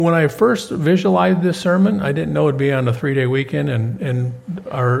When I first visualized this sermon, I didn't know it would be on a 3-day weekend and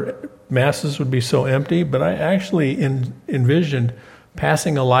our masses would be so empty, but I actually envisioned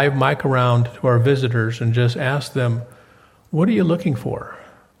passing a live mic around to our visitors and just ask them, what are you looking for?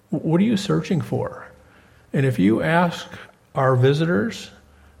 What are you searching for? And if you ask our visitors,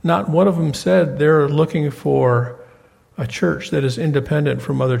 not one of them said they're looking for a church that is independent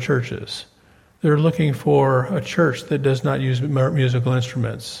from other churches. They're looking for a church that does not use musical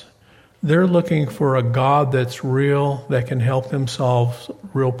instruments. They're looking for a God that's real, that can help them solve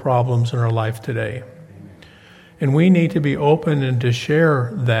real problems in our life today. And we need to be open and to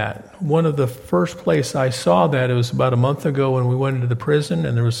share that. One of the first place I saw that, it was about a month ago when we went into the prison,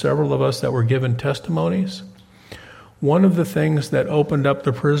 and there were several of us that were given testimonies. One of the things that opened up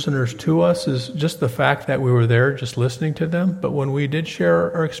the prisoners to us is just the fact that we were there just listening to them. But when we did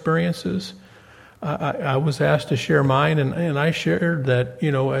share our experiences, I was asked to share mine, and I shared that,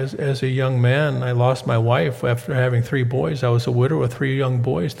 as a young man, I lost my wife after having 3 boys. I was a widow with 3 young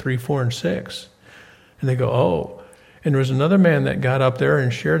boys, 3, 4, and 6. And they go, oh. And there was another man that got up there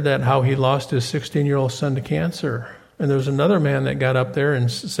and shared that how he lost his 16-year-old son to cancer. And there was another man that got up there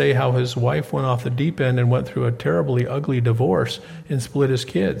and say how his wife went off the deep end and went through a terribly ugly divorce and split his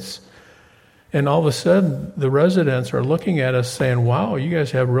kids. And all of a sudden, the residents are looking at us saying, wow, you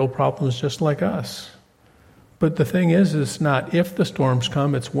guys have real problems just like us. But the thing is, it's not if the storms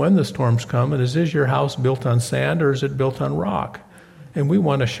come, it's when the storms come. And is your house built on sand or is it built on rock? And we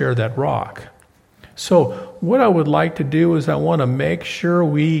want to share that rock. So what I would like to do is I want to make sure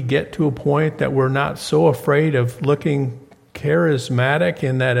we get to a point that we're not so afraid of looking charismatic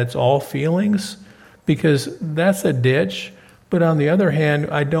in that it's all feelings, because that's a ditch. But on the other hand,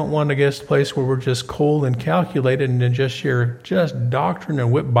 I don't want to get to a place where we're just cold and calculated and then just share just doctrine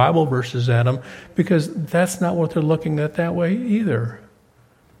and whip Bible verses at them, because that's not what they're looking at that way either.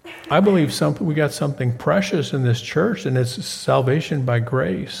 I believe we got something precious in this church, and it's salvation by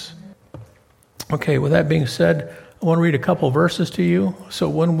grace. Okay, with that being said, I want to read a couple verses to you. So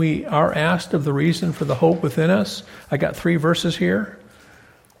when we are asked of the reason for the hope within us, I got 3 verses here.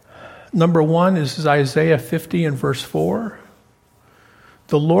 Number 1 is Isaiah 50 and verse 4.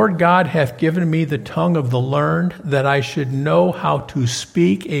 The Lord God hath given me the tongue of the learned, that I should know how to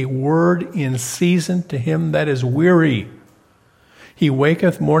speak a word in season to him that is weary. He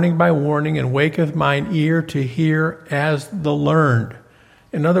waketh morning by morning, and waketh mine ear to hear as the learned.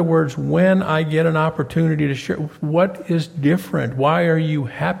 In other words, when I get an opportunity to share, what is different? Why are you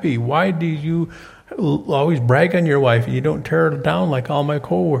happy? Why do you always brag on your wife and you don't tear her down like all my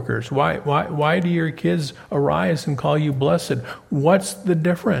coworkers? Why do your kids arise and call you blessed? What's the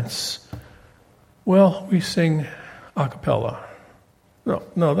difference? Well, we sing a cappella.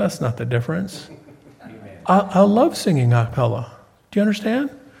 No, that's not the difference. I love singing a cappella. Do you understand?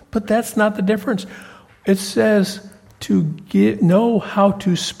 But that's not the difference. It says to know how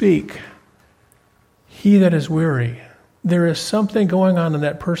to speak, he that is weary. There is something going on in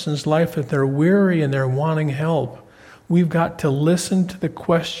that person's life that they're weary and they're wanting help. We've got to listen to the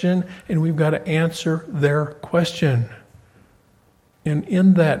question and we've got to answer their question. And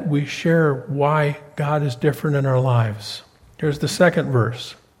in that we share why God is different in our lives. Here's the second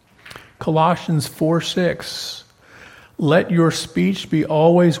verse. Colossians 4:6. Let your speech be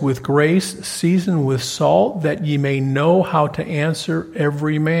always with grace, seasoned with salt, that ye may know how to answer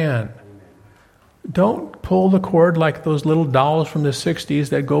every man. Don't pull the cord like those little dolls from the 60s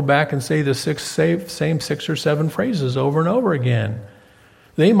that go back and say the same 6 or 7 phrases over and over again.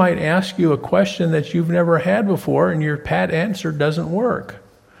 They might ask you a question that you've never had before, and your pat answer doesn't work.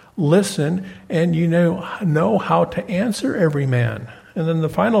 Listen, and you know how to answer every man. And then the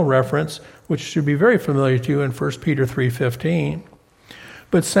final reference, which should be very familiar to you in 1 Peter 3:15.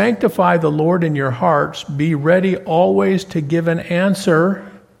 But sanctify the Lord in your hearts, be ready always to give an answer.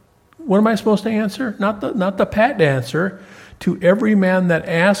 What am I supposed to answer? Not the pat answer. To every man that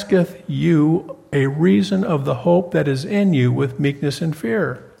asketh you a reason of the hope that is in you with meekness and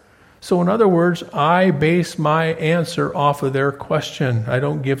fear. So in other words, I base my answer off of their question. I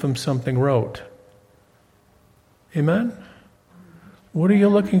don't give them something rote. Amen? What are you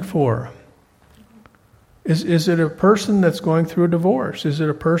looking for? Is it a person that's going through a divorce? Is it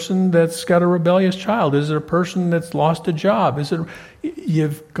a person that's got a rebellious child? Is it a person that's lost a job?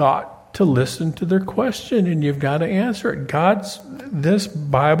 You've got to listen to their question and you've got to answer it. This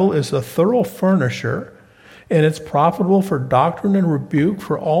Bible is a thorough furnisher. And it's profitable for doctrine and rebuke,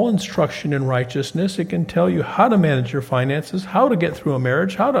 for all instruction in righteousness. It can tell you how to manage your finances, how to get through a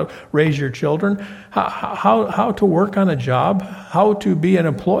marriage, how to raise your children, how to work on a job, how to be an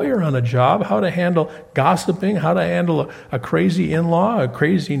employer on a job, how to handle gossiping, how to handle a crazy in-law, a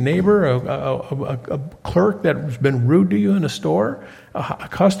crazy neighbor, a clerk that's been rude to you in a store, a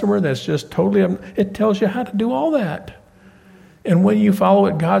customer that's just totally... It tells you how to do all that. And when you follow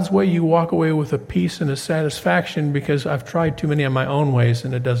it God's way, you walk away with a peace and a satisfaction, because I've tried too many of my own ways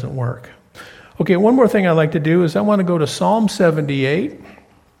and it doesn't work. Okay, one more thing I'd like to do is I want to go to Psalm 78.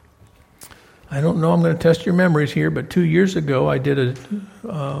 I don't know, I'm going to test your memories here, but 2 years ago I did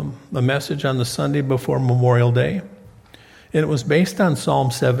a message on the Sunday before Memorial Day. And it was based on Psalm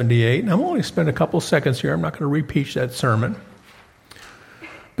 78. And I'm only spend a couple seconds here. I'm not going to repeat that sermon.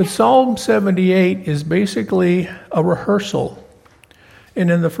 But Psalm 78 is basically a rehearsal. And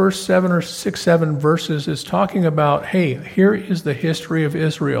in the first 7 verses, it's talking about, hey, here is the history of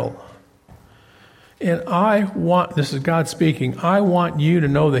Israel. And this is God speaking, I want you to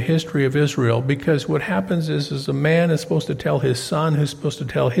know the history of Israel, because what happens is a man is supposed to tell his son, who's supposed to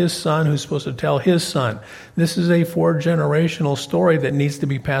tell his son, who's supposed to tell his son. This is a 4-generational story that needs to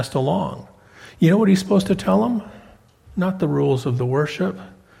be passed along. You know what he's supposed to tell them? Not the rules of the worship,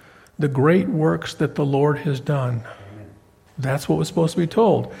 the great works that the Lord has done. That's what was supposed to be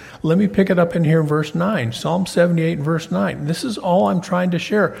told. Let me pick it up in here in verse 9. Psalm 78, verse 9. This is all I'm trying to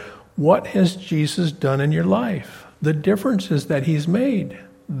share. What has Jesus done in your life? The differences that he's made.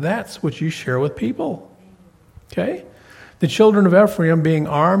 That's what you share with people. Okay? The children of Ephraim, being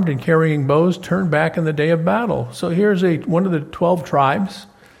armed and carrying bows, turned back in the day of battle. So here's one of the 12 tribes.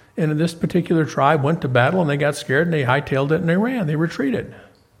 And this particular tribe went to battle and they got scared and they hightailed it and they ran. They retreated.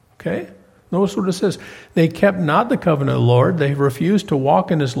 Okay? Notice what it says. They kept not the covenant of the Lord. They refused to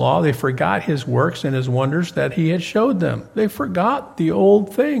walk in his law. They forgot his works and his wonders that he had showed them. They forgot the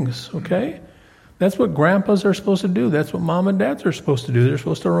old things, okay? That's what grandpas are supposed to do. That's what mom and dads are supposed to do. They're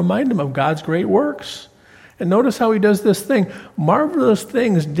supposed to remind them of God's great works. And notice how he does this thing. Marvelous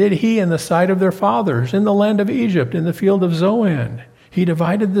things did he in the sight of their fathers, in the land of Egypt, in the field of Zoan. He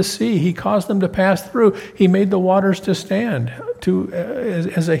divided the sea. He caused them to pass through. He made the waters to stand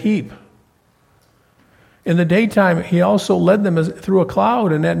as a heap. In the daytime, he also led them through a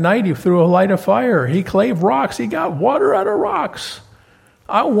cloud, and at night he threw a light of fire. He clave rocks. He got water out of rocks.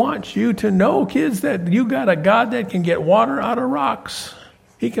 I want you to know, kids, that you got a God that can get water out of rocks.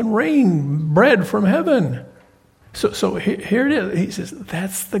 He can rain bread from heaven. So here it is. He says,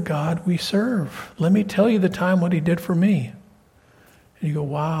 that's the God we serve. Let me tell you the time what he did for me. And you go,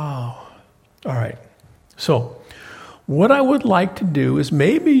 wow. All right. So what I would like to do is,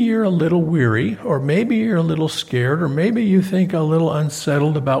 maybe you're a little weary, or maybe you're a little scared, or maybe you think a little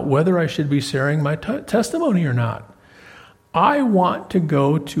unsettled about whether I should be sharing my testimony or not. I want to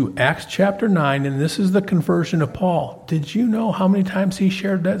go to Acts chapter 9, and this is the conversion of Paul. Did you know how many times he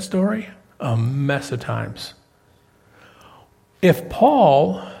shared that story? A mess of times. If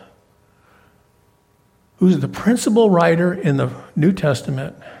Paul, who's the principal writer in the New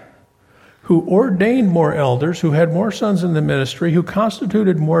Testament, who ordained more elders, who had more sons in the ministry, who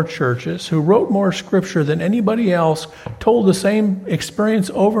constituted more churches, who wrote more scripture than anybody else, told the same experience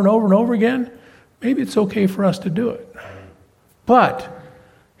over and over and over again, maybe it's okay for us to do it. But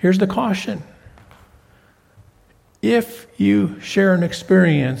here's the caution. If you share an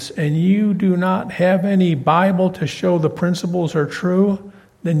experience and you do not have any Bible to show the principles are true,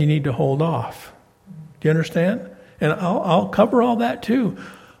 then you need to hold off. Do you understand? And I'll cover all that too.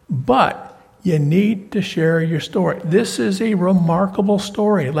 But you need to share your story. This is a remarkable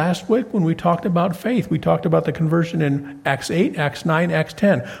story. Last week when we talked about faith, we talked about the conversion in Acts 8, Acts 9, Acts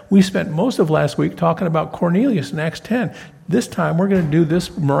 10. We spent most of last week talking about Cornelius in Acts 10. This time we're going to do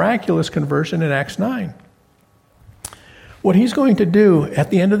this miraculous conversion in Acts 9. What he's going to do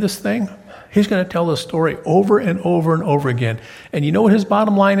at the end of this thing, he's going to tell the story over and over and over again. And you know what his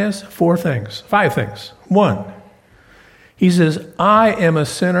bottom line is? 5 things. 1, he says, I am a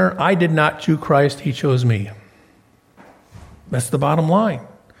sinner. I did not choose Christ. He chose me. That's the bottom line.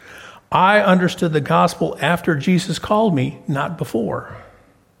 I understood the gospel after Jesus called me, not before.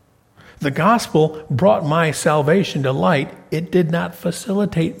 The gospel brought my salvation to light. It did not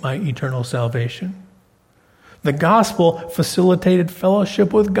facilitate my eternal salvation. The gospel facilitated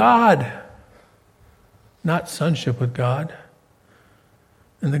fellowship with God, not sonship with God.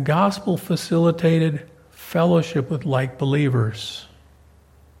 And the gospel facilitated fellowship with like believers.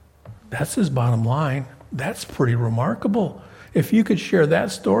 That's his bottom line. That's pretty remarkable. If you could share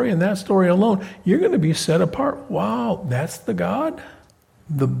that story and that story alone, you're going to be set apart. Wow, that's the God?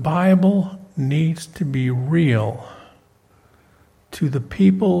 The Bible needs to be real to the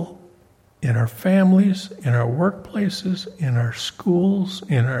people in our families, in our workplaces, in our schools,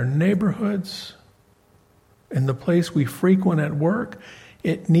 in our neighborhoods, in the place we frequent at work.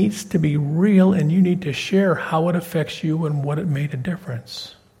 It needs to be real, and you need to share how it affects you and what it made a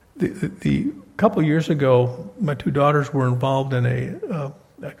difference. The couple years ago, my two daughters were involved in a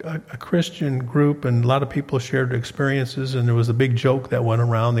Christian group, and a lot of people shared experiences, and there was a big joke that went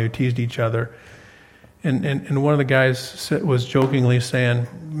around. They teased each other. And one of the guys was jokingly saying,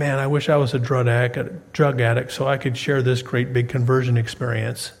 man, I wish I was a drug addict so I could share this great big conversion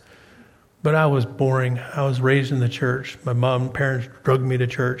experience. But I was boring. I was raised in the church. My parents drugged me to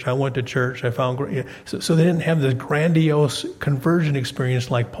church. I went to church. I found great. So they didn't have this grandiose conversion experience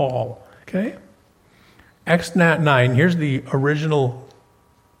like Paul. Okay? Acts 9, here's the original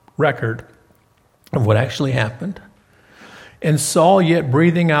record of what actually happened. And Saul, yet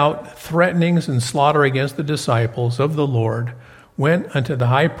breathing out threatenings and slaughter against the disciples of the Lord, went unto the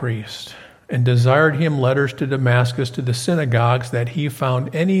high priest and desired him letters to Damascus to the synagogues, that he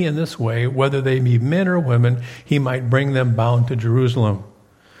found any in this way, whether they be men or women, he might bring them bound to Jerusalem.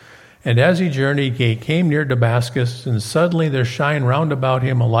 And as he journeyed, he came near Damascus, and suddenly there shined round about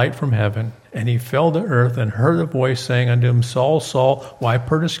him a light from heaven. And he fell to earth, and heard a voice saying unto him, Saul, Saul, why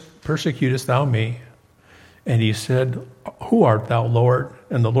persecutest thou me? And he said, Who art thou, Lord?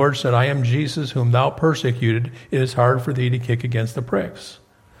 And the Lord said, I am Jesus, whom thou persecuted. It is hard for thee to kick against the pricks.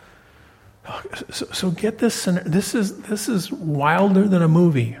 So get this. This is wilder than a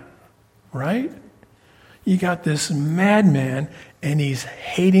movie, right? You got this madman, and he's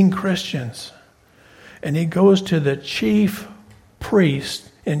hating Christians. And he goes to the chief priest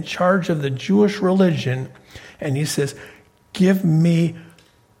in charge of the Jewish religion, and he says, give me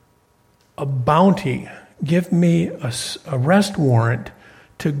a bounty, give me a arrest warrant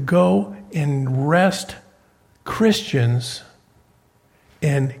to go and arrest Christians,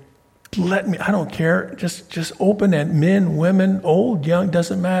 and let me, I don't care, just open at men, women, old, young,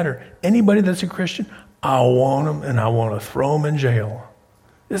 doesn't matter. Anybody that's a Christian, I want them, and I want to throw them in jail.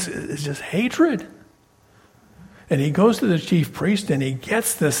 This is just hatred. And he goes to the chief priest, and he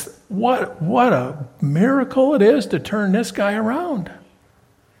gets this, what a miracle it is to turn this guy around.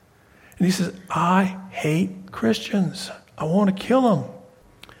 And he says, I hate Christians. I want to kill them.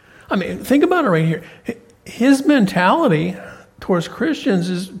 I mean, think about it right here. His mentality towards Christians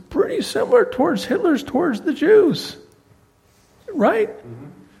is pretty similar towards Hitler's towards the Jews. Right? Mm-hmm.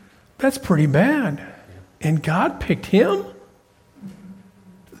 That's pretty bad. And God picked him.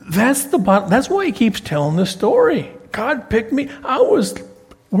 That's why he keeps telling the story. God picked me. I was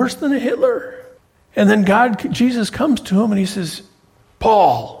worse than a Hitler. And then Jesus comes to him and he says,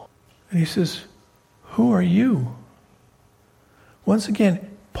 Paul. And he says, who are you? Once again,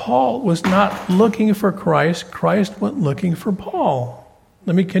 Paul was not looking for Christ. Christ went looking for Paul.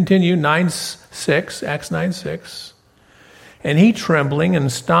 Let me continue. Acts 9:6. And he, trembling and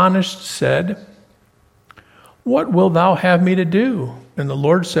astonished, said, What wilt thou have me to do? And the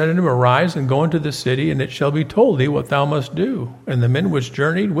Lord said unto him, Arise and go into the city, and it shall be told thee what thou must do. And the men which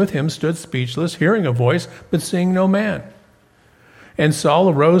journeyed with him stood speechless, hearing a voice, but seeing no man. And Saul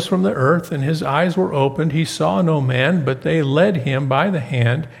arose from the earth, and his eyes were opened. He saw no man, but they led him by the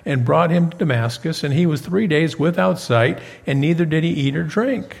hand and brought him to Damascus. And he was 3 days without sight, and neither did he eat or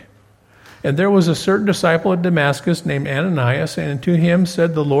drink. And there was a certain disciple at Damascus named Ananias, and to him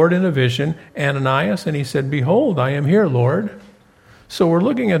said the Lord in a vision, Ananias, and he said, Behold, I am here, Lord. So we're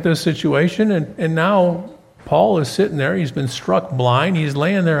looking at this situation, and now Paul is sitting there. He's been struck blind. He's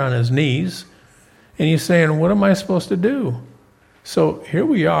laying there on his knees, and he's saying, what am I supposed to do? So here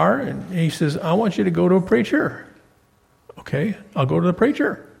we are, and he says, I want you to go to a preacher. Okay, I'll go to the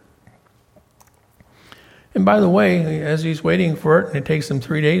preacher. And by the way, as he's waiting for it, and it takes him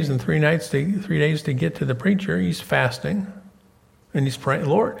 3 days and 3 days to get to the preacher, he's fasting. And he's praying,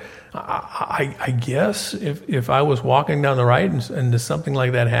 Lord, I guess if I was walking down the road and something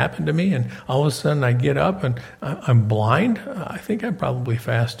like that happened to me, and all of a sudden I get up and I'm blind, I think I'd probably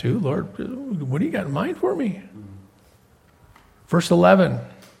fast too. Lord, what do you got in mind for me? Verse 11.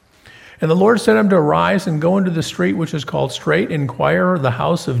 And the Lord said unto him to arise and go into the street which is called Straight, inquire the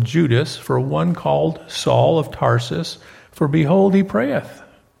house of Judas for one called Saul of Tarsus, for behold, he prayeth.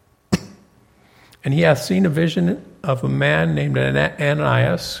 And he hath seen a vision of a man named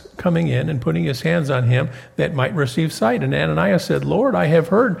Ananias coming in and putting his hands on him that might receive sight. And Ananias said, Lord, I have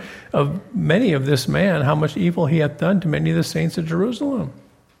heard of many of this man, how much evil he hath done to many of the saints of Jerusalem.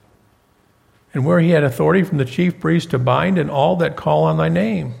 And where he had authority from the chief priest to bind and all that call on thy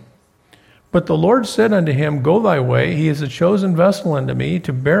name. But the Lord said unto him, Go thy way, he is a chosen vessel unto me,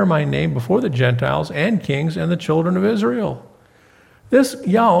 to bear my name before the Gentiles and kings and the children of Israel. This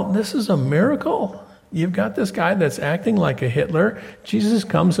is a miracle. You've got this guy that's acting like a Hitler. Jesus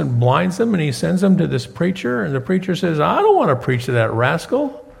comes and blinds him, and he sends him to this preacher, and the preacher says, I don't want to preach to that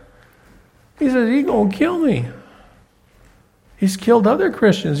rascal. He says, he's going to kill me. He's killed other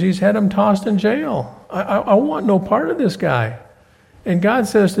Christians. He's had them tossed in jail. I want no part of this guy. And God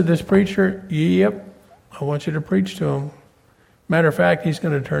says to this preacher, yep, I want you to preach to him. Matter of fact, he's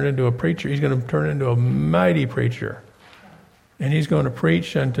going to turn into a preacher. He's going to turn into a mighty preacher. And he's going to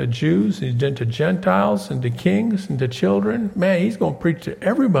preach unto Jews, and to Gentiles, and to kings, and to children. Man, he's going to preach to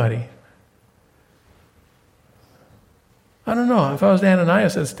everybody. I don't know. If I was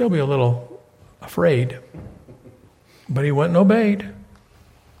Ananias, I'd still be a little afraid. But he went and obeyed.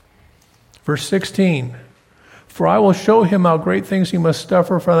 Verse 16. For I will show him how great things he must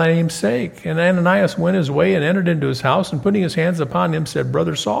suffer for thy name's sake. And Ananias went his way and entered into his house, and putting his hands upon him, said,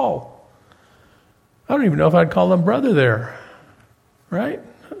 Brother Saul. I don't even know if I'd call him brother there. Right?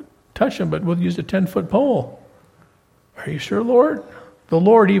 Touch him, but we'll use a 10-foot pole. Are you sure, Lord? The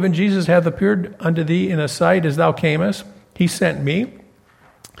Lord, even Jesus, hath appeared unto thee in a sight as thou camest. He sent me,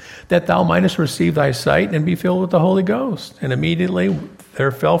 that thou mightest receive thy sight and be filled with the Holy Ghost. And immediately there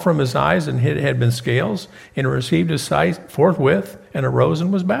fell from his eyes, and it had been scales, and he received his sight forthwith, and arose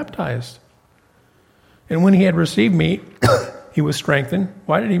and was baptized. And when he had received meat, he was strengthened.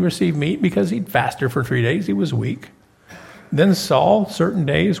 Why did he receive meat? Because he'd fasted for 3 days. He was weak. Then Saul, certain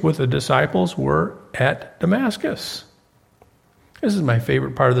days with the disciples, were at Damascus. This is my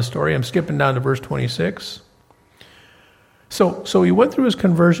favorite part of the story. I'm skipping down to verse 26. So he went through his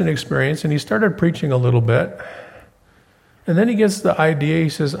conversion experience, and he started preaching a little bit. And then he gets the idea. He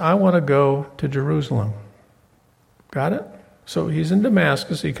says, I want to go to Jerusalem. Got it? So he's in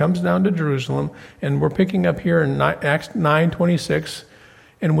Damascus. He comes down to Jerusalem, and we're picking up here in Acts 9:26.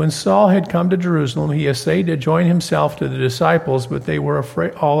 And when Saul had come to Jerusalem, he essayed to join himself to the disciples, but they were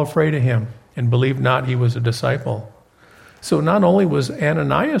all afraid of him and believed not he was a disciple. So not only was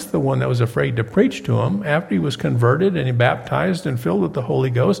Ananias the one that was afraid to preach to him, after he was converted and he baptized and filled with the Holy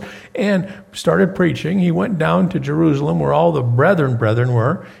Ghost and started preaching, he went down to Jerusalem where all the brethren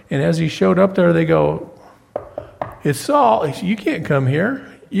were. And as he showed up there, they go, it's Saul. You can't come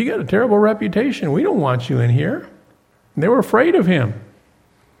here. You got a terrible reputation. We don't want you in here. And they were afraid of him.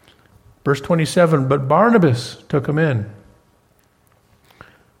 Verse 27, but Barnabas took him in.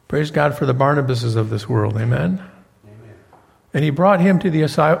 Praise God for the Barnabases of this world. Amen. And he brought him to the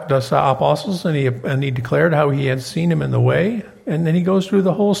apostles, and he declared how he had seen him in the way. And then he goes through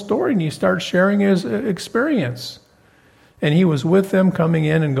the whole story, and he starts sharing his experience. And he was with them coming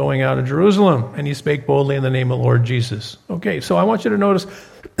in and going out of Jerusalem. And he spake boldly in the name of the Lord Jesus. Okay, so I want you to notice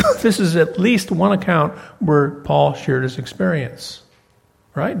this is at least one account where Paul shared his experience.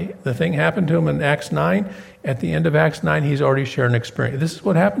 Right? The thing happened to him in Acts 9. At the end of Acts 9, he's already shared an experience. This is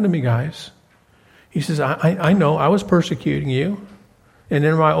what happened to me, guys. He says, I know I was persecuting you. And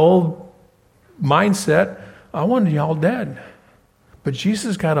in my old mindset, I wanted y'all dead. But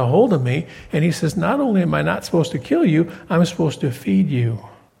Jesus got a hold of me, and he says, not only am I not supposed to kill you, I'm supposed to feed you.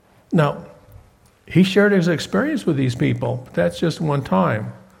 Now, he shared his experience with these people, but that's just one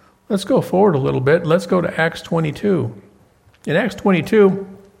time. Let's go forward a little bit. Let's go to Acts 22. In Acts 22,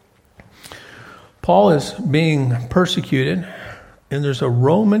 Paul is being persecuted. And there's a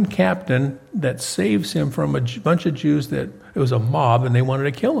Roman captain that saves him from a bunch of Jews that it was a mob and they wanted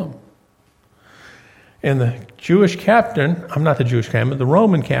to kill him. And the Jewish captain, I'm not the Jewish captain, but the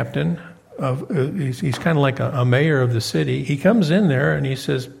Roman captain, he's kind of like a mayor of the city. He comes in there and he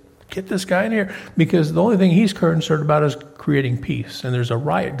says, get this guy in here. Because the only thing he's concerned about is creating peace. And there's a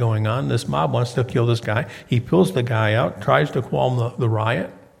riot going on. This mob wants to kill this guy. He pulls the guy out, tries to quell the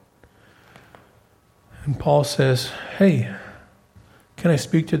riot. And Paul says, hey, can I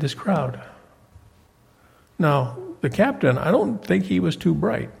speak to this crowd? Now, the captain, I don't think he was too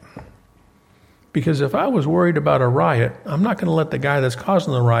bright. Because if I was worried about a riot, I'm not going to let the guy that's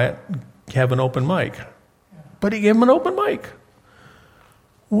causing the riot have an open mic. But he gave him an open mic.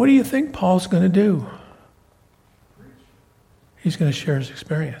 What do you think Paul's going to do? He's going to share his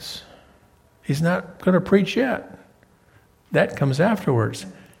experience. He's not going to preach yet. That comes afterwards.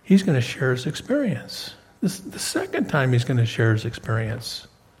 He's going to share his experience. This is the second time he's going to share his experience.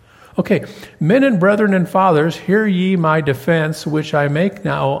 Okay, men and brethren and fathers, hear ye my defense, which I make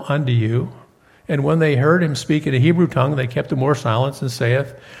now unto you. And when they heard him speak in a Hebrew tongue, they kept the more silence, and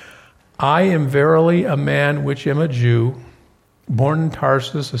saith, I am verily a man which am a Jew, born in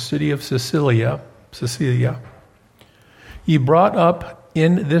Tarsus, a city of Cilicia. Ye brought up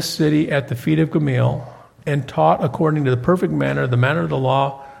in this city at the feet of Gamaliel, and taught according to the perfect manner, the manner of the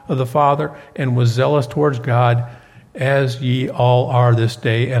law of the Father, and was zealous towards God, as ye all are this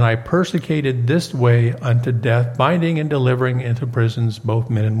day. And I persecuted this way unto death, binding and delivering into prisons both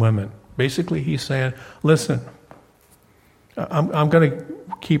men and women. Basically, he's saying, listen, I'm going to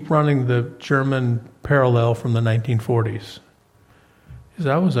keep running the German parallel from the 1940s. Because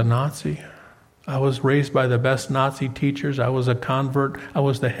I was a Nazi. I was raised by the best Nazi teachers. I was a convert. I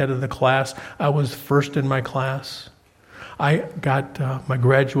was the head of the class. I was first in my class. I got my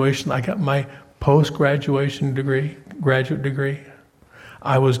graduation. I got my post-graduation degree, graduate degree.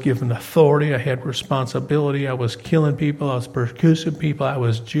 I was given authority. I had responsibility. I was killing people. I was persecuting people. I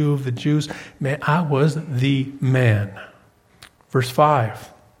was Jew of the Jews. Man, I was the man. Verse 5.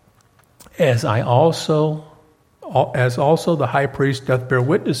 As also the high priest doth bear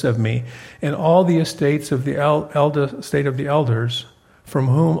witness of me, and all the estates of the state of the elders, from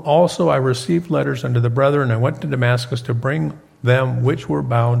whom also I received letters unto the brethren, and went to Damascus to bring them which were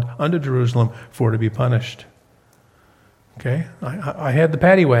bound unto Jerusalem for to be punished. Okay, I had the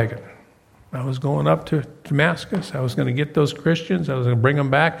paddy wagon. I was going up to Damascus. I was going to get those Christians. I was going to bring them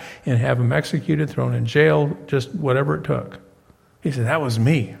back and have them executed, thrown in jail, just whatever it took. He said, that was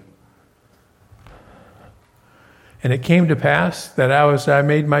me. And it came to pass that I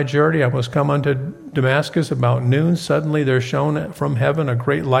made my journey. I was come unto Damascus about noon. Suddenly there shone from heaven a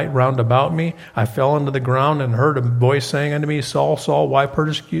great light round about me. I fell unto the ground and heard a voice saying unto me, Saul, Saul, why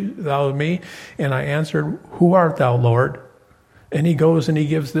persecute thou me? And I answered, Who art thou, Lord? And he goes and he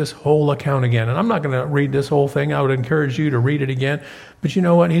gives this whole account again. And I'm not going to read this whole thing. I would encourage you to read it again. But you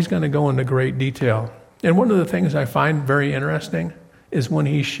know what? He's going to go into great detail. And one of the things I find very interesting is when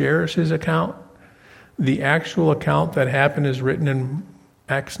he shares his account, the actual account that happened is written in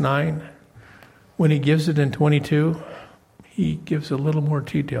Acts 9. When he gives it in 22, he gives a little more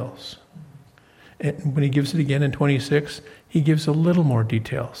details. And when he gives it again in 26, he gives a little more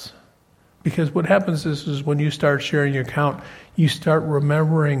details. Because what happens is when you start sharing your account, you start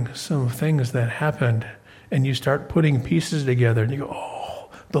remembering some things that happened, and you start putting pieces together, and you go, oh,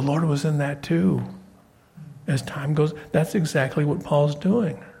 the Lord was in that too. As time goes, that's exactly what Paul's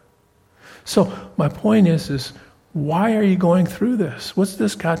doing. So my point is why are you going through this? What's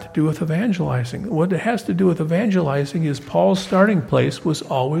this got to do with evangelizing? What it has to do with evangelizing is Paul's starting place was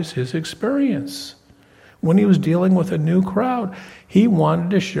always his experience. When he was dealing with a new crowd, he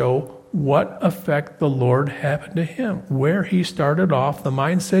wanted to show what effect the Lord happened to him. Where he started off, the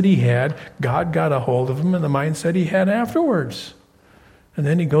mindset he had, God got a hold of him, and the mindset he had afterwards. And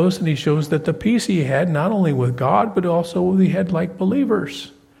then he goes and he shows that the peace he had, not only with God, but also he had like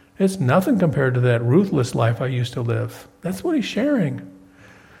believers. It's nothing compared to that ruthless life I used to live. That's what he's sharing.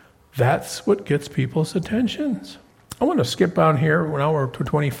 That's what gets people's attentions. I want to skip down here. Now we're to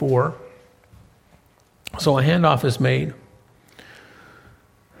 24. So a handoff is made.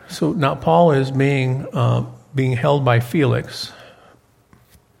 So now Paul is being held by Felix.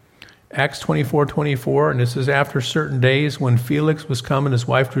 Acts 24:24, and this is after certain days when Felix was come and his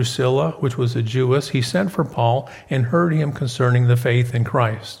wife Drusilla, which was a Jewess, he sent for Paul and heard him concerning the faith in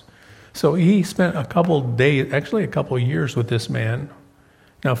Christ. So he spent a couple days, actually a couple years with this man.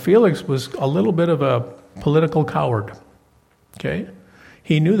 Now Felix was a little bit of a political coward. Okay?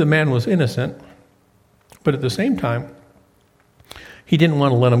 He knew the man was innocent, but at the same time, he didn't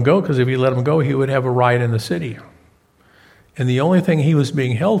want to let him go, because if he let him go, he would have a riot in the city. And the only thing he was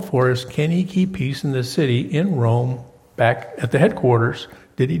being held for is, can he keep peace in the city, in Rome, back at the headquarters?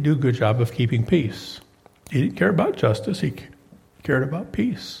 Did he do a good job of keeping peace? He didn't care about justice. He cared about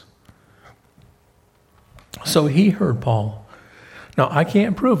peace. So he heard Paul. Now, I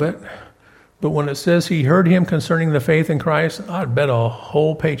can't prove it, but when it says he heard him concerning the faith in Christ, I'd bet a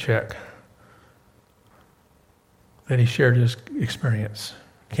whole paycheck that he shared his experience.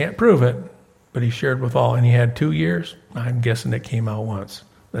 Can't prove it, but he shared with all. And he had 2 years. I'm guessing it came out once.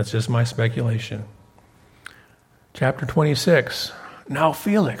 That's just my speculation. Chapter 26. Now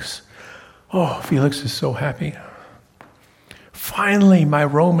Felix. Oh, Felix is so happy. Finally, my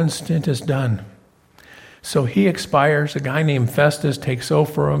Roman stint is done. So he expires. A guy named Festus takes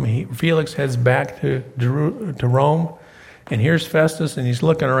over him. Felix heads back to Rome. And here's Festus, and he's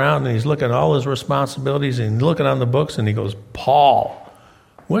looking around, and he's looking at all his responsibilities, and he's looking on the books, and he goes, Paul.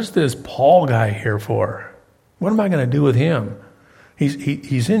 What's this Paul guy here for? What am I going to do with him?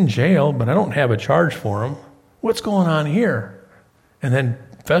 He's in jail, but I don't have a charge for him. What's going on here? And then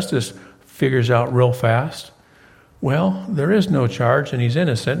Festus figures out real fast, well, there is no charge, and he's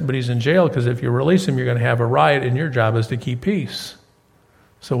innocent, but he's in jail because if you release him, you're going to have a riot, and your job is to keep peace.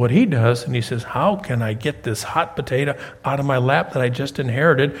 So what he does, and he says, how can I get this hot potato out of my lap that I just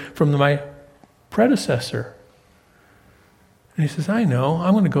inherited from my predecessor? And he says, I know,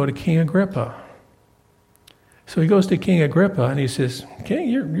 I'm going to go to King Agrippa. So he goes to King Agrippa and he says, King,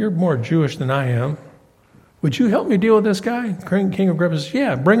 you're more Jewish than I am. Would you help me deal with this guy? King Agrippa says,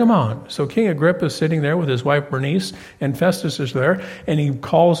 yeah, bring him on. So King Agrippa is sitting there with his wife Bernice, and Festus is there, and he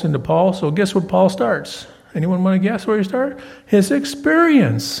calls into Paul. So guess what Paul starts? Anyone want to guess where he started? His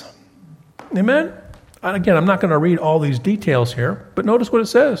experience. Amen? Again, I'm not going to read all these details here, but notice what it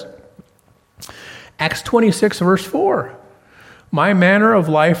says. Acts 26, verse 4. My manner of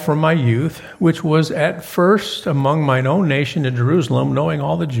life from my youth, which was at first among mine own nation in Jerusalem, knowing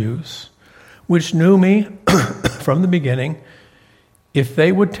all the Jews, which knew me from the beginning, if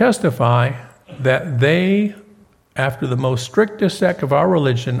they would testify that they, after the most strictest sect of our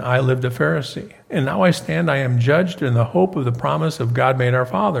religion, I lived a Pharisee. And now I stand, I am judged in the hope of the promise of God made our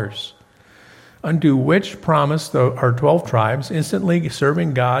fathers, unto which promise our 12 tribes, instantly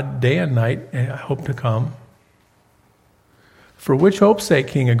serving God day and night, and I hope to come. For which hope's sake,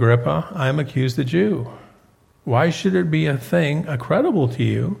 King Agrippa, I am accused a Jew. Why should it be a thing credible to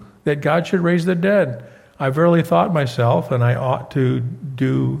you that God should raise the dead? I verily thought myself, and I ought to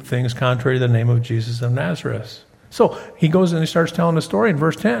do things contrary to the name of Jesus of Nazareth. So he goes and he starts telling the story in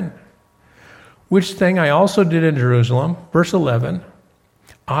verse 10. Which thing I also did in Jerusalem, verse 11,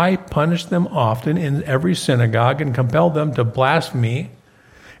 I punished them often in every synagogue and compelled them to blaspheme,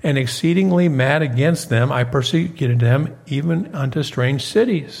 and exceedingly mad against them, I persecuted them even unto strange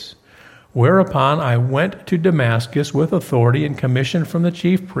cities. Whereupon I went to Damascus with authority and commission from the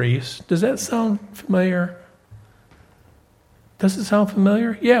chief priests. Does that sound familiar? Does it sound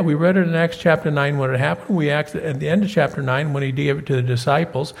familiar? Yeah, we read it in Acts chapter 9 when it happened. We asked at the end of chapter 9 when he gave it to the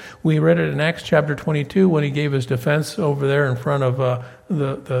disciples. We read it in Acts chapter 22 when he gave his defense over there in front of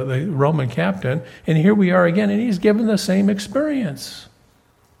the Roman captain. And here we are again, and he's given the same experience.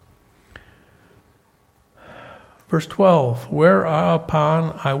 Verse 12,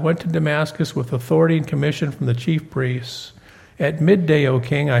 whereupon I went to Damascus with authority and commission from the chief priests. At midday, O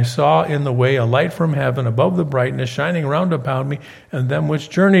king, I saw in the way a light from heaven above the brightness, shining round about me, and them which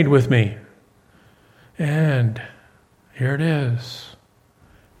journeyed with me. And here it is.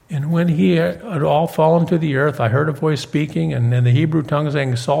 And when he had all fallen to the earth, I heard a voice speaking, and in the Hebrew tongue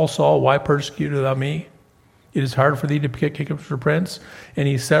saying, Saul, Saul, why persecutest thou me? It is hard for thee to kick up your prince. And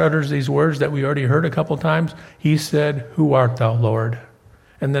he utters these words that we already heard a couple times. He said, who art thou, Lord?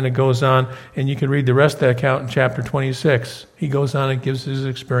 And then it goes on, and you can read the rest of that account in chapter 26. He goes on and gives his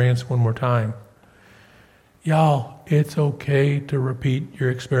experience one more time. Y'all, it's okay to repeat your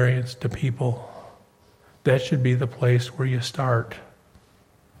experience to people. That should be the place where you start.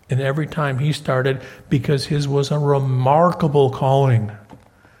 And every time he started, because his was a remarkable calling.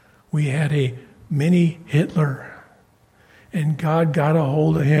 We had a mini Hitler, and God got a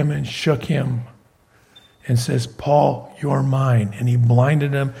hold of him and shook him and says, Paul, you're mine. And he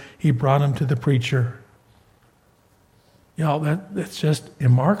blinded him. He brought him to the preacher. Y'all, that's just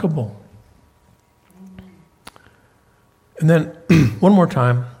remarkable. And then one more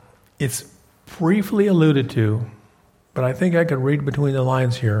time, it's briefly alluded to, but I think I could read between the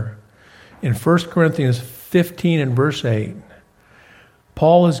lines here. In 1 Corinthians 15 and verse 8,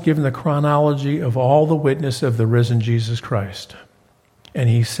 Paul is given the chronology of all the witness of the risen Jesus Christ. And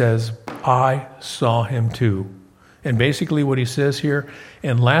he says, I saw him too. And basically what he says here,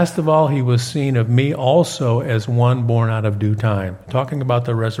 and last of all, he was seen of me also as one born out of due time. Talking about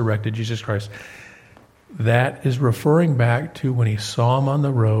the resurrected Jesus Christ. That is referring back to when he saw him on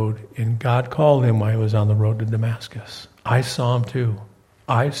the road, and God called him while he was on the road to Damascus. I saw him too.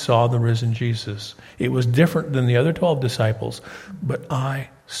 I saw the risen Jesus. It was different than the other 12 disciples, but I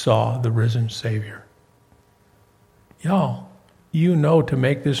saw the risen Savior. Y'all, you know, to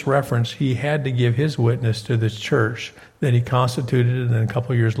make this reference, he had to give his witness to this church that he constituted, and then a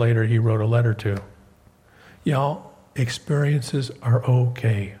couple years later he wrote a letter to. Y'all, experiences are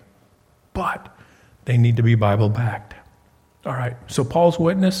okay, but they need to be Bible-backed. All right, so Paul's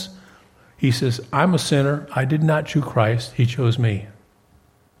witness, he says, I'm a sinner. I did not choose Christ. He chose me.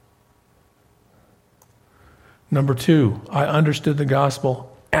 Number 2, I understood the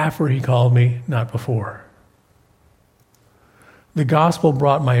gospel after he called me, not before. The gospel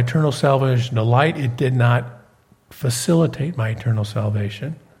brought my eternal salvation to light. It did not facilitate my eternal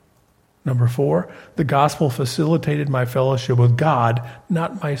salvation. Number 4, the gospel facilitated my fellowship with God,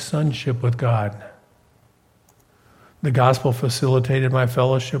 not my sonship with God. The gospel facilitated my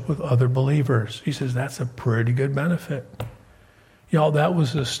fellowship with other believers. He says that's a pretty good benefit. Y'all, that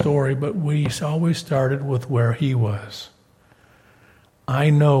was a story, but we always started with where he was. I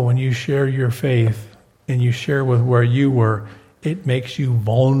know when you share your faith and you share with where you were, it makes you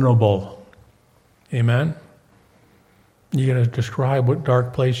vulnerable. Amen? You're going to describe what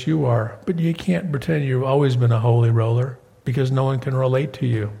dark place you are, but you can't pretend you've always been a holy roller because no one can relate to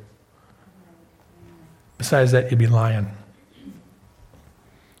you. Besides that, you'd be lying.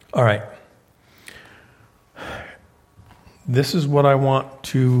 All right. This is what I want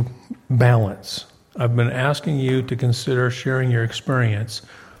to balance. I've been asking you to consider sharing your experience,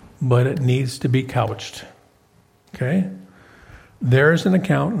 but it needs to be couched. Okay? There's an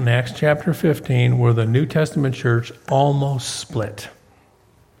account in Acts chapter 15 where the New Testament church almost split.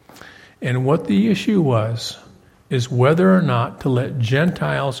 And what the issue was is whether or not to let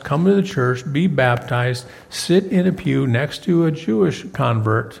Gentiles come to the church, be baptized, sit in a pew next to a Jewish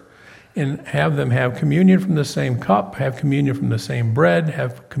convert, and have them have communion from the same cup, have communion from the same bread,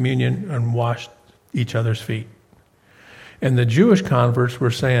 have communion and wash each other's feet. And the Jewish converts were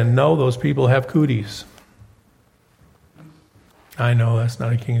saying, no, those people have cooties. I know that's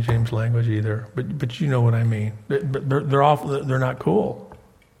not a King James language either, but you know what I mean. They're not cool.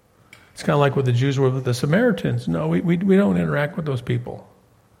 It's kind of like what the Jews were with the Samaritans. No, we don't interact with those people.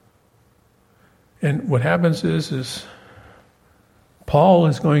 And what happens is Paul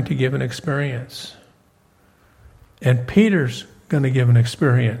is going to give an experience. And Peter's going to give an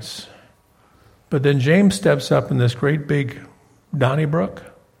experience. But then James steps up in this great big Donnybrook,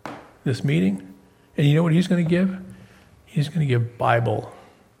 this meeting, and you know what he's going to give? He's going to give Bible.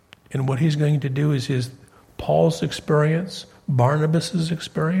 And what he's going to do is his Paul's experience, Barnabas's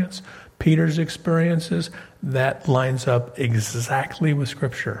experience, Peter's experiences, that lines up exactly with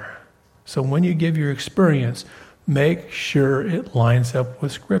Scripture. So when you give your experience, make sure it lines up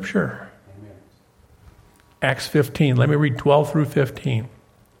with Scripture. Amen. Acts 15. Let me read 12 through 15.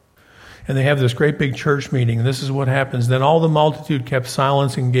 And they have this great big church meeting, and this is what happens. Then all the multitude kept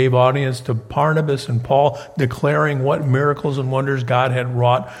silence and gave audience to Barnabas and Paul, declaring what miracles and wonders God had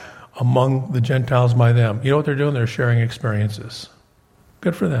wrought among the Gentiles by them. You know what they're doing? They're sharing experiences.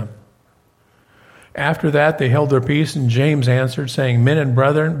 Good for them. After that, they held their peace, and James answered, saying, men and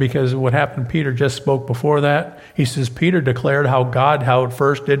brethren, because what happened, Peter just spoke before that. He says, Peter declared how at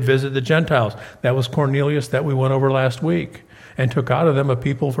first did visit the Gentiles. That was Cornelius that we went over last week, and took out of them a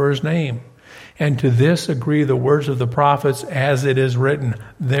people for his name. And to this agree the words of the prophets, as it is written.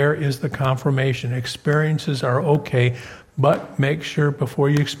 There is the confirmation. Experiences are okay, but make sure before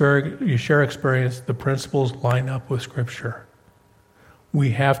you share experience, the principles line up with Scripture.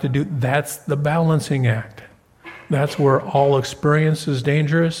 We have to do, that's the balancing act. That's where all experience is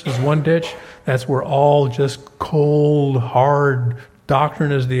dangerous, is one ditch. That's where all just cold, hard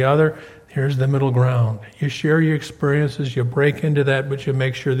doctrine is the other. Here's the middle ground. You share your experiences, you break into that, but you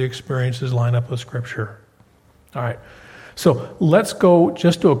make sure the experiences line up with Scripture. All right. So let's go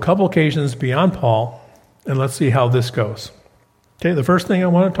just to a couple occasions beyond Paul, and let's see how this goes. Okay, the first thing I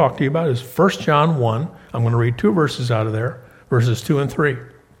want to talk to you about is 1 John 1. I'm going to read 2 verses out of there. Verses 2 and 3.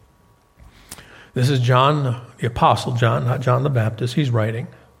 This is John, the Apostle John, not John the Baptist. He's writing.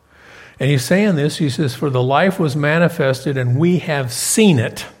 And he's saying this. He says, for the life was manifested, and we have seen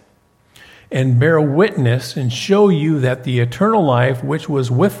it, and bear witness, and show you that the eternal life which was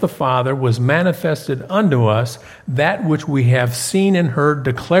with the Father was manifested unto us. That which we have seen and heard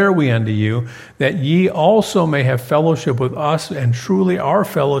declare we unto you, that ye also may have fellowship with us, and truly our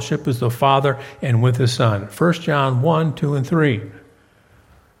fellowship is the Father and with His Son. 1 John 1, 2, and 3.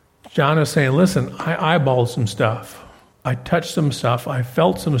 John is saying, listen, I eyeballed some stuff. I touched some stuff. I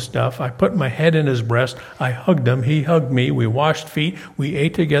felt some stuff. I put my head in his breast. I hugged him. He hugged me. We washed feet. We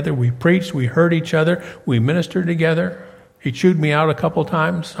ate together. We preached. We heard each other. We ministered together. He chewed me out a couple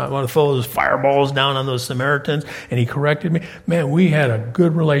times. I want to throw those fireballs down on those Samaritans, and he corrected me. Man, we had a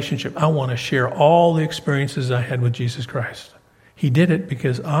good relationship. I want to share all the experiences I had with Jesus Christ. He did it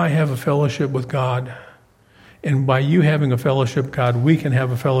because I have a fellowship with God. And by you having a fellowship with God, we can have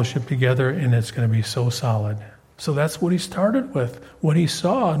a fellowship together, and it's going to be so solid. So that's what he started with, what he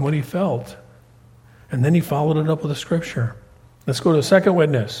saw and what he felt. And then he followed it up with a scripture. Let's go to the second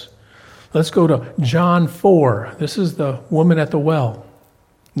witness. Let's go to John 4. This is the woman at the well.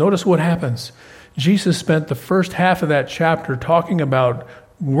 Notice what happens. Jesus spent the first half of that chapter talking about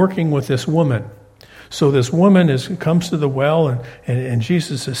working with this woman. So this woman comes to the well, and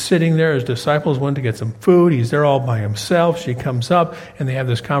Jesus is sitting there. His disciples went to get some food. He's there all by himself. She comes up, and they have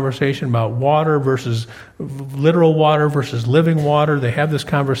this conversation about water versus literal water versus living water. They have this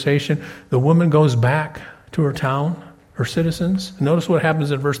conversation. The woman goes back to her town, her citizens. Notice what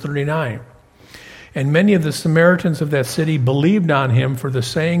happens in verse 39. And many of the Samaritans of that city believed on him for the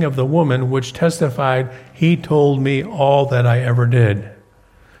saying of the woman, which testified, he told me all that I ever did.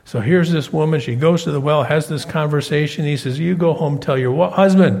 So here's this woman. She goes to the well, has this conversation. He says, you go home, tell your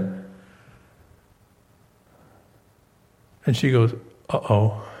husband. And she goes,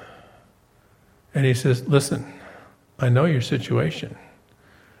 uh-oh. And he says, listen, I know your situation.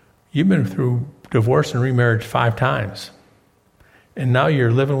 You've been through divorce and remarriage 5 times. And now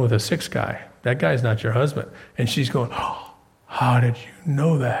you're living with a 6th guy. That guy's not your husband. And she's going, oh, how did you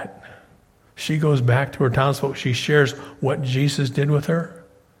know that? She goes back to her townsfolk. She shares what Jesus did with her.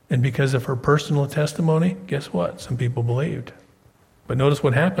 And because of her personal testimony, guess what? Some people believed. But notice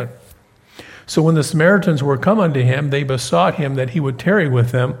what happened. So when the Samaritans were come unto him, they besought him that he would tarry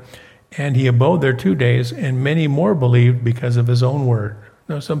with them. And he abode there 2 days, and many more believed because of his own word.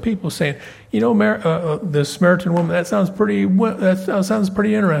 Now, some people saying, the Samaritan woman, that sounds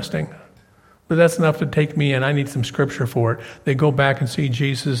pretty interesting. But that's enough to take me in. I need some scripture for it. They go back and see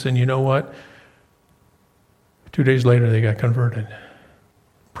Jesus, and you know what? 2 days later, they got converted.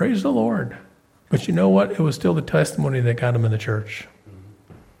 Praise the Lord. But you know what? It was still the testimony that got them in the church.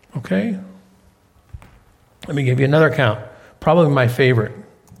 Okay? Let me give you another account. Probably my favorite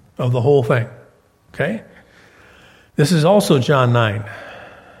of the whole thing. Okay? This is also John 9.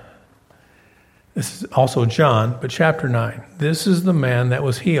 This is also John, but chapter 9. This is the man that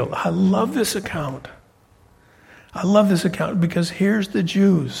was healed. I love this account. I love this account because here's the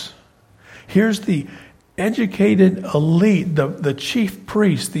Jews. Here's the educated elite, the chief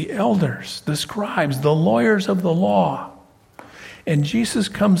priests, the elders, the scribes, the lawyers of the law. And Jesus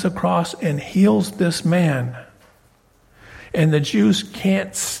comes across and heals this man. And the Jews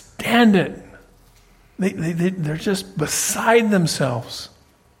can't stand it. They're just beside themselves.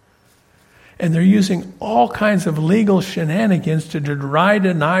 And they're using all kinds of legal shenanigans to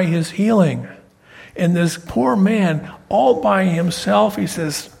deny his healing. And this poor man, all by himself, he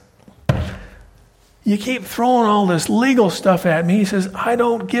says, you keep throwing all this legal stuff at me. He says, I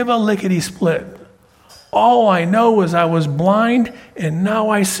don't give a lickety-split. All I know is I was blind and now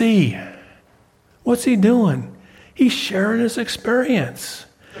I see. What's he doing? He's sharing his experience.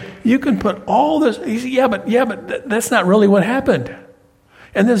 You can put all this, yeah, but that's not really what happened.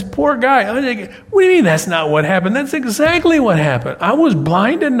 And this poor guy, what do you mean that's not what happened? That's exactly what happened. I was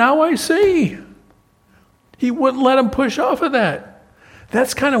blind and now I see. He wouldn't let him push off of that.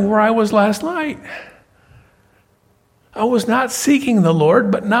 That's kind of where I was last night. I was not seeking the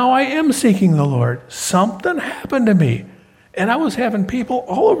Lord, but now I am seeking the Lord. Something happened to me. And I was having people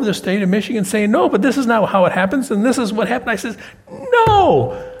all over the state of Michigan saying, no, but this is not how it happens, and this is what happened. I said,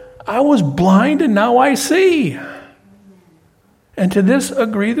 no, I was blind and now I see. And to this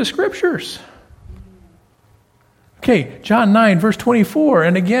agree the scriptures. Okay, John 9, verse 24.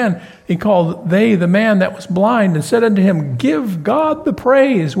 And again, he called the man that was blind and said unto him, give God the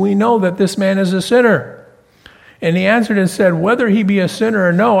praise. We know that this man is a sinner. And he answered and said, whether he be a sinner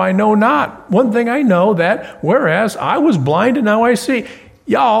or no, I know not. One thing I know, that whereas I was blind and now I see.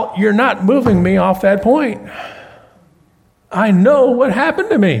 Y'all, you're not moving me off that point. I know what happened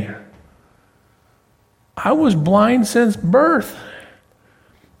to me. I was blind since birth.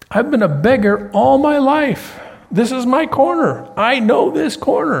 I've been a beggar all my life. This is my corner. I know this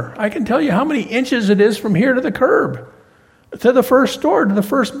corner. I can tell you how many inches it is from here to the curb, to the first store, to the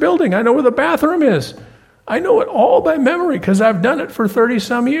first building. I know where the bathroom is. I know it all by memory because I've done it for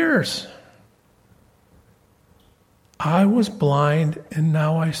 30-some years. I was blind and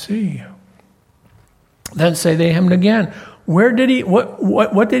now I see. Then say they him again, where did he,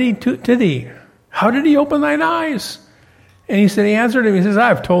 what did he do to thee? How did he open thine eyes? And he answered him, he says,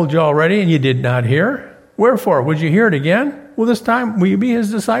 I've told you already and you did not hear. Wherefore, would you hear it again? Well, this time, will you be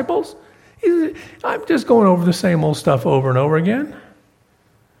his disciples? He says, I'm just going over the same old stuff over and over again.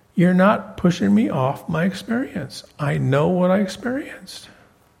 You're not pushing me off my experience. I know what I experienced.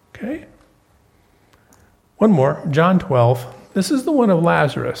 Okay? One more, John 12. This is the one of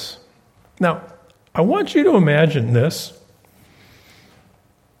Lazarus. Now, I want you to imagine this.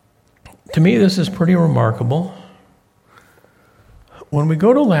 To me, this is pretty remarkable. When we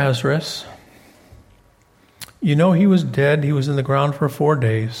go to Lazarus, you know he was dead. He was in the ground for 4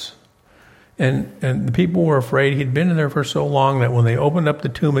 days. And the people were afraid. He'd been in there for so long that when they opened up the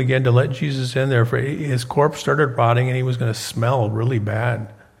tomb again to let Jesus in there, his corpse started rotting and he was going to smell really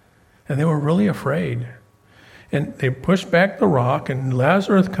bad. And they were really afraid. And they pushed back the rock and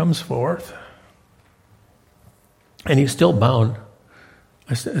Lazarus comes forth. And he's still bound.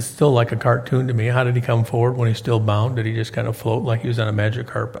 It's still like a cartoon to me. How did he come forward when he's still bound? Did he just kind of float like he was on a magic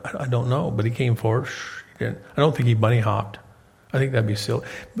carpet? I don't know. But he came forward. He didn't. I don't think he bunny hopped. I think that'd be silly.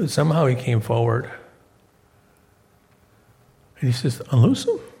 But somehow he came forward. And he says, unloose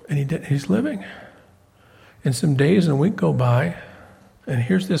him. And he did. He's living. And some days and a week go by. And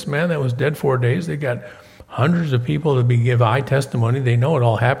here's this man that was dead 4 days. They got hundreds of people to give eye testimony. They know it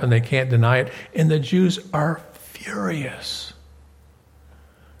all happened. They can't deny it. And the Jews are furious.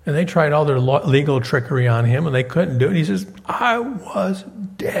 And they tried all their legal trickery on him, and they couldn't do it. He says, I was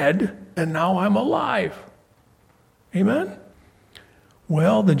dead, and now I'm alive. Amen?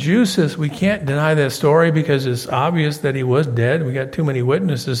 Well, the Jew says, we can't deny that story because it's obvious that he was dead. We got too many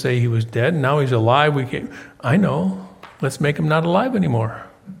witnesses say he was dead, and now he's alive. I know. Let's make him not alive anymore.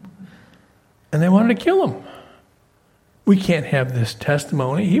 And they wanted to kill him. We can't have this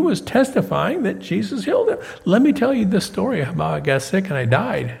testimony. He was testifying that Jesus healed him. Let me tell you this story about I got sick and I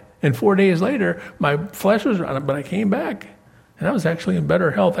died. And 4 days later, my flesh was on it, but I came back. And I was actually in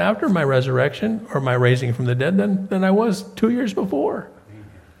better health after my resurrection or my raising from the dead than I was 2 years before.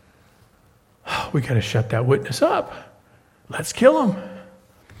 We got to shut that witness up. Let's kill him.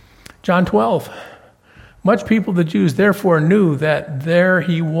 John 12. Much people, the Jews, therefore knew that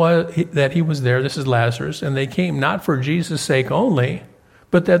he was there. This is Lazarus. And they came not for Jesus' sake only,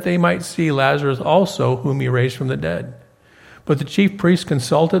 but that they might see Lazarus also, whom he raised from the dead. But the chief priests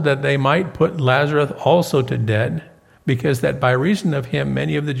consulted that they might put Lazarus also to death, because that by reason of him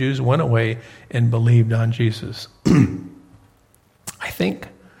many of the Jews went away and believed on Jesus. I think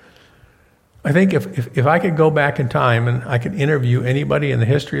if I could go back in time and I could interview anybody in the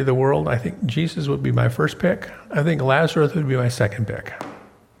history of the world, I think Jesus would be my first pick. I think Lazarus would be my second pick.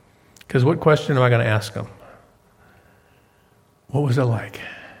 Because what question am I going to ask him? What was it like?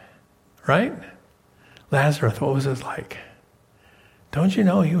 Right? Lazarus, what was it like? Don't you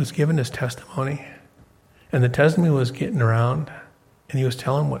know he was giving his testimony? And the testimony was getting around, and he was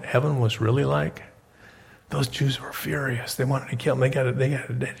telling what heaven was really like. Those Jews were furious. They wanted to kill him. They got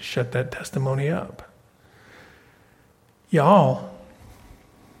to shut that testimony up. Y'all,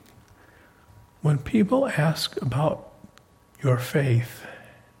 when people ask about your faith,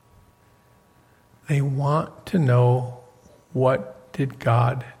 they want to know, what did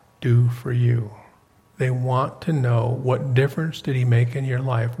God do for you? They want to know, what difference did he make in your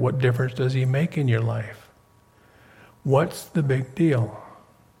life? What difference does he make in your life? What's the big deal?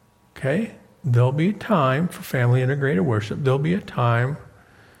 Okay? There'll be a time for family integrated worship. There'll be a time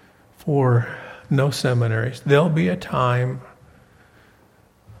for no seminaries. There'll be a time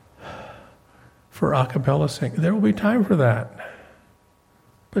for a cappella singing. There will be time for that.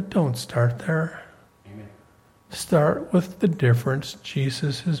 But don't start there. Amen. Start with the difference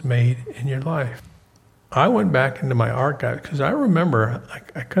Jesus has made in your life. I went back into my archive because I remember,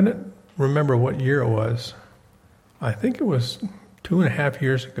 I couldn't remember what year it was. I think it was 2.5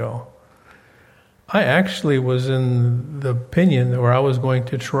 years ago. I actually was in the opinion where I was going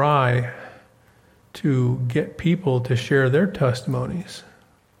to try to get people to share their testimonies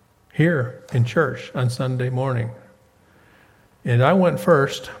here in church on Sunday morning. And I went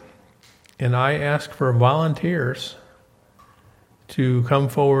first, and I asked for volunteers to come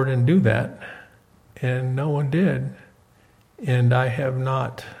forward and do that, and no one did. And I have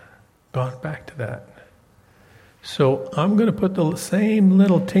not gone back to that. So I'm going to put the same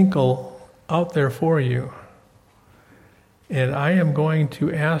little tinkle out there for you. And I am going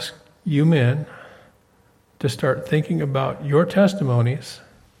to ask you men to start thinking about your testimonies.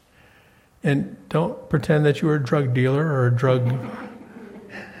 And don't pretend that you're a drug dealer or a drug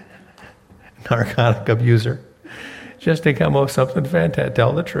narcotic abuser. Just to come up with something fantastic,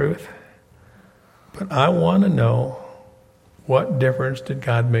 tell the truth. But I want to know, what difference did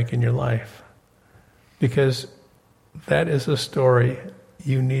God make in your life? Because that is a story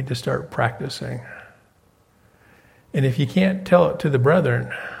you need to start practicing. And if you can't tell it to the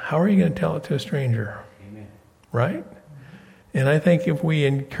brethren, how are you going to tell it to a stranger? Amen. Right? And I think if we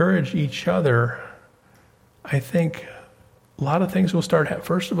encourage each other, I think a lot of things will start.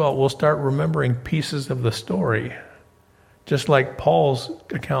 First of all, we'll start remembering pieces of the story. Just like Paul's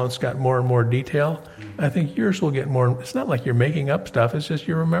accounts got more and more detail, I think yours will get more. It's not like you're making up stuff. It's just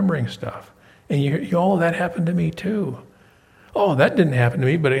you're remembering stuff. And you oh, that happened to me too. Oh, that didn't happen to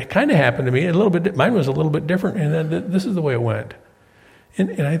me, but it kind of happened to me. A little bit. Mine was a little bit different, and then this is the way it went.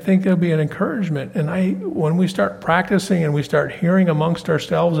 And I think there'll be an encouragement. And when we start practicing and we start hearing amongst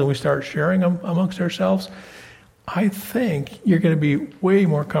ourselves and we start sharing them amongst ourselves, I think you're going to be way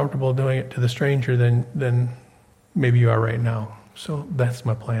more comfortable doing it to the stranger than maybe you are right now. So that's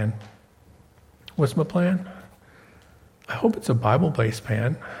my plan. What's my plan? I hope it's a Bible-based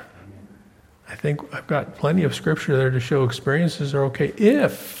plan. I think I've got plenty of scripture there to show experiences are okay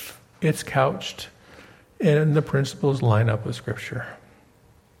if it's couched and the principles line up with scripture.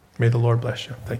 May the Lord bless you. Thank you.